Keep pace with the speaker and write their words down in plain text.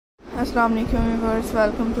Assalamu alaikum viewers,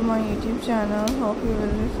 welcome to my YouTube channel. Hope you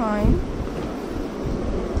will be fine.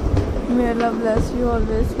 May Allah bless you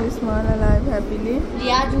always, be smile, alive happily.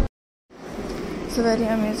 So very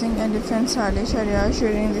amazing and different stylish areas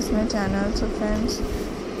sharing this my channel. So friends,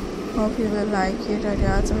 hope you will like it.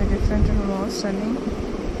 Areas are different and more stunning.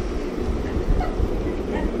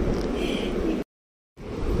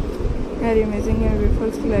 Very amazing and beautiful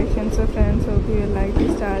collection. So friends, hope you will like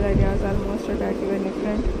this style. Areas are most attractive and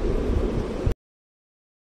different.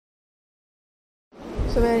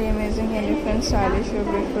 So very amazing and different stylish or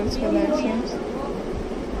beautiful collections.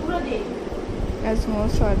 As more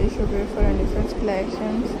stylish or beautiful and different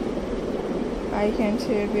collections, I can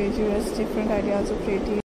share with you as different ideas of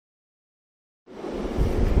pretty.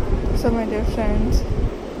 So my dear friends,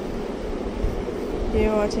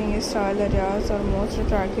 you're watching a style areas or most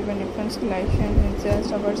attractive and different collections in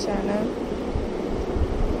just our channel.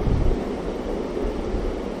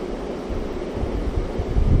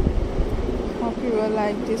 Hope you will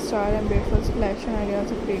like this style and beautiful collection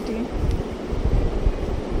ideas of pretty.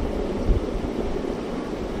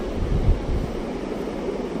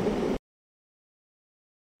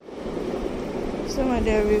 So my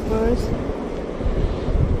dear viewers,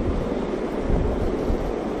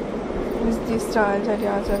 these styles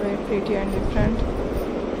ideas are very pretty and different,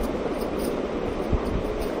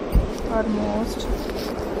 are most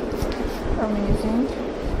amazing.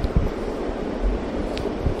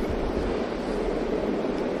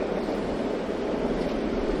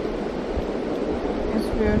 It's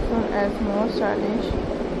beautiful as more stylish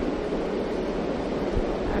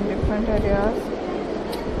and different areas.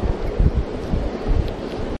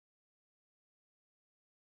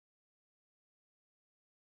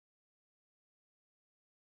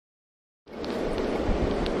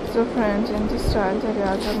 So friends, in this style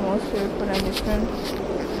areas are most beautiful and different.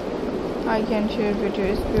 I can share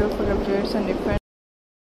videos, beautiful updates and different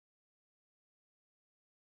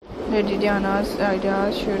Lady Diana's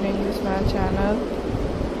ideas sharing this my channel.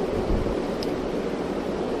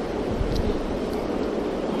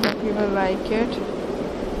 Hope you will like it.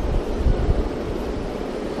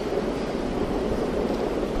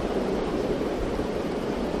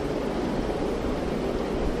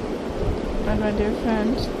 And my dear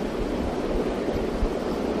friends,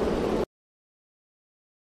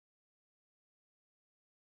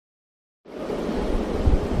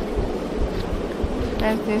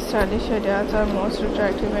 as these stylish ideas are most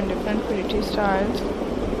attractive and different pretty styles.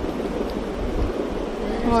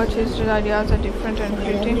 Watch his ideas are different and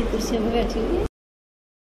pretty.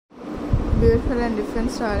 Beautiful and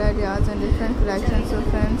different style ideas and different collections of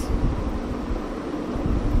friends.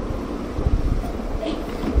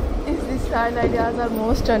 As these style ideas are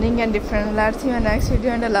most stunning and different. Let's see you in the next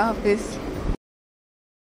video and Allah Hafiz.